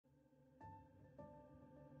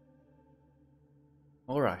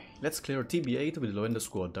Alright, let's clear TB-8 with low-end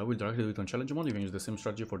squad. I will directly do it on challenge mode. You can use the same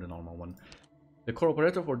strategy for the normal one. The core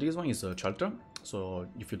operator for this one is Shelter, so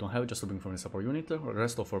if you don't have it, just bring from the support unit. The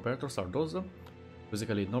rest of operators are those.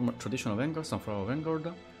 Basically, normal traditional Vanguard, Sunflower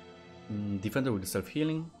Vanguard, Defender with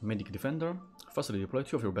self-healing, Medic Defender, fastly deploy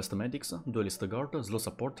 2 of your best medics, Duelist Guard, Slow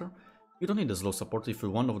Supporter. You don't need a Slow Supporter if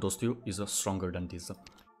one of those 2 is stronger than this.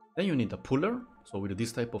 Then you need a Puller, so with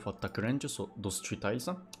this type of attack range, so those 3 tiles,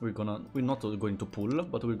 we're not going to pull,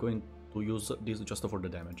 but we're going to use this just for the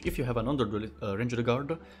damage. If you have another ranged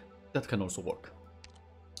guard, that can also work.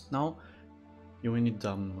 Now, you will need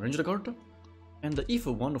ranged guard, and if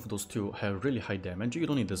one of those 2 have really high damage, you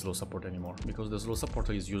don't need the slow support anymore, because the slow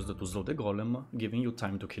supporter is used to slow the golem, giving you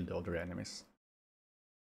time to kill the other enemies.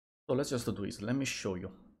 So let's just do this, let me show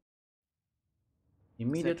you.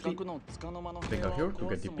 Immediately, Vanguard here to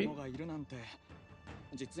get DP.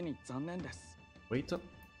 Wait,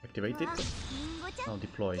 activate it. Now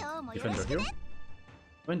deploy Defender here.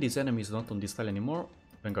 When this enemy is not on this tile anymore,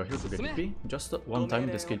 Vanguard here to get DP. Just one time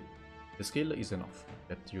the skill is enough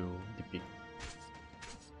that you DP.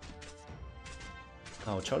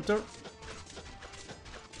 Now Shelter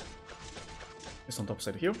is on top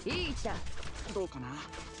side here. Get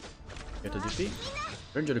a DP.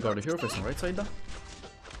 Ranger Guard here facing right side.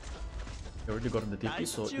 You already got the DP,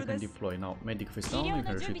 so you can deploy. Now Medic face down, you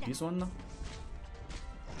can retreat this one.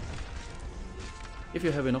 If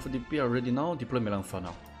you have enough DP already now, deploy Melanfa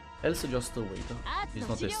now. Else just wait. It's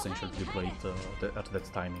not essential to deploy it at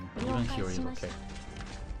that timing. Even here is okay.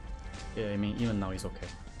 Yeah, I mean even now is okay.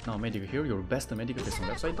 Now Medic here, your best Medic facing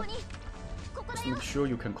left side. Just make sure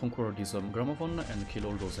you can conquer this gramophone and kill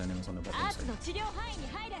all those enemies on the bottom side.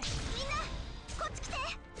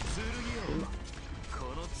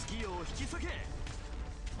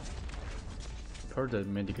 Heard the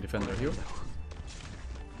Medic Defender here.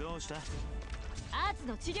 That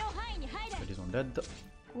is on dead.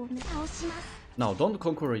 Now don't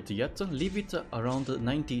conquer it yet, leave it around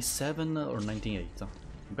 97 or 98.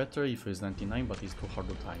 Better if it's 99, but it's too hard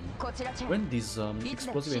to time. When these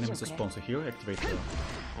explosive enemies spawn here, activate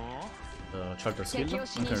the Charter skill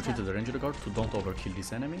and can retreat to the Ranger Guard to don't overkill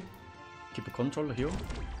this enemy. Keep control here.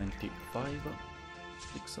 95,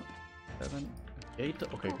 6, 7, 8.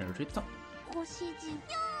 Okay, you can retreat.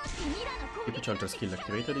 Keep the Charter skill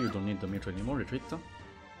activated, you don't need the meter anymore, retreat.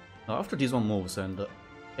 Now after this one moves and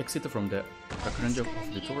exit from the attack range of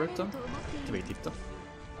the turret, activate it.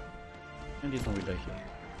 And this one will die here.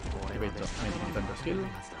 Activate the Medic Defender skill.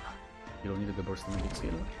 You don't need the burst medic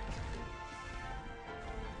skill.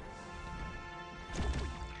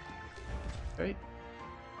 Okay.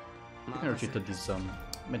 You can retreat this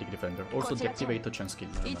Medic Defender. Also deactivate the chance skill,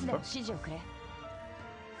 remember.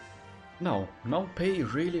 Now pay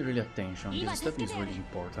really attention. This step is really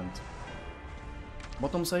important.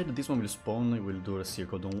 Bottom side, this one will spawn, it will do a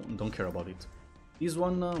circle, don't care about it. This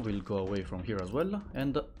one will go away from here as well,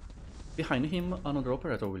 and behind him another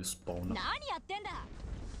operator will spawn.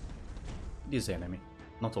 This enemy,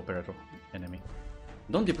 not operator, enemy.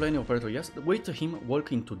 Don't deploy any operator yet, wait him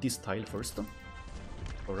walk into this tile first.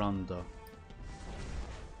 Around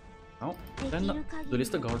now, then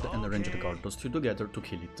Duelist Guard and Ranged Guard, those 2 together to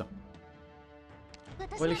kill it.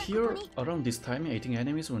 While here, around this time, 18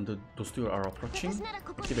 enemies when those 2 are approaching,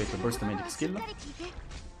 activate the Burst Medic skill.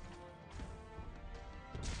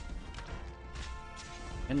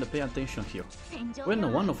 And pay attention here.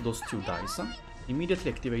 When one of those 2 dies,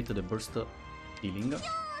 immediately activate the Burst Healing.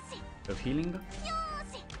 Healing.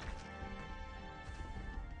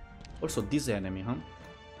 Also this enemy,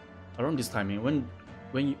 around this timing, when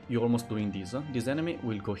you're almost doing this enemy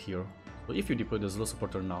will go here. So if you deploy the slow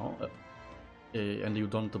supporter now, and you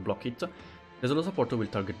don't block it, the slow supporter will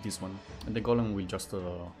target this one, and the golem will just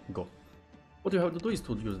go. What you have to do is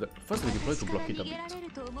to use the first deploy to block it a bit.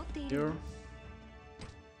 Here,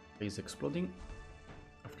 is exploding.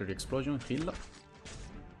 After the explosion, heal.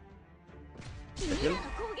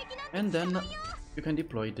 And then you can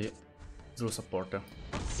deploy the slow supporter.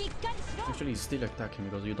 Actually, it's still attacking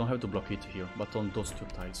because you don't have to block it here, but on those 2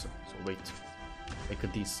 tiles. So wait,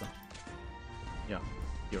 like this. Yeah,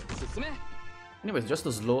 here. Anyways, just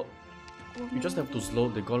to slow. You just have to slow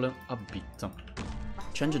the golem a bit.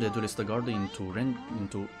 Change the Duelist Guard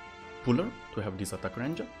into Puller to have this attack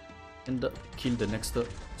range, and kill the next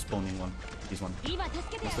spawning one. This one.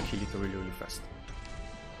 Just kill it really fast.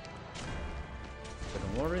 But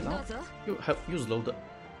don't worry now. You slowed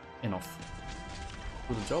enough.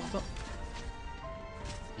 Good job.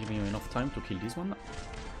 Giving you enough time to kill this one,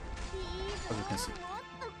 as you can see.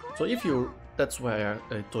 So if you, that's why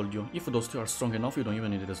I told you, if those two are strong enough, you don't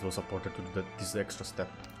even need a slow supporter to do this extra step.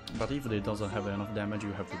 But if they doesn't have enough damage,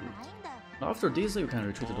 you have to do it. Now after this, you can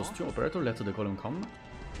retreat those two operator, let the golem come.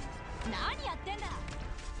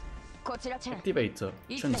 Activate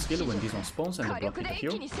chain skill when this one spawns and block it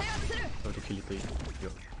here. Try to kill it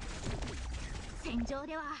here.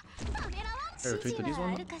 Okay, retreat to this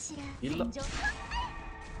one. Heal.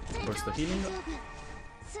 Burst the healing.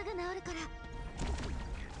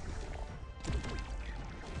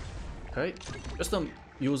 Okay, just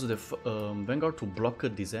use the Vanguard to block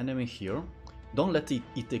this enemy here. Don't let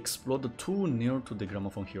it explode too near to the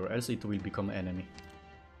gramophone here, else it will become enemy.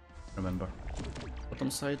 Remember.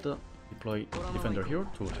 Bottom side, deploy defender here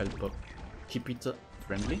to help keep it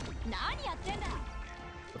friendly.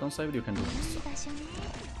 Bottom side you can do this.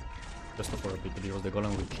 Just for a bit, because the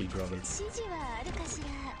golem will kill gravel.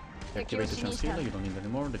 Activate the chance heal, you don't need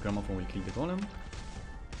anymore, the gramophone will kill the golem.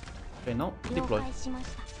 Okay, now deploy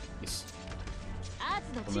this.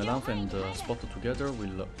 So Melantha and Spot together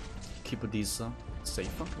will keep this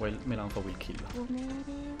safe, while Melantha will kill.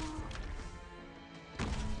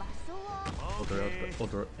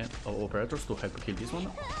 Other operators to help kill this one.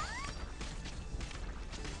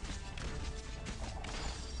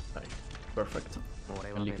 Right. Perfect.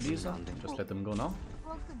 And leave these, just let them go now.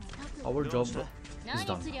 Our job is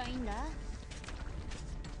done.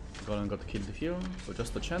 Golem got killed here, so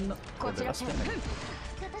just a Chen for the last enemy.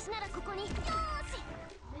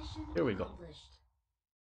 Here we go.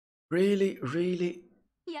 Really, really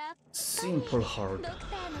simple hard.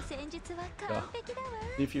 Yeah.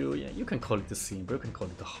 If you, you can call it a simple, you can call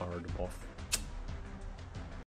it a hard buff.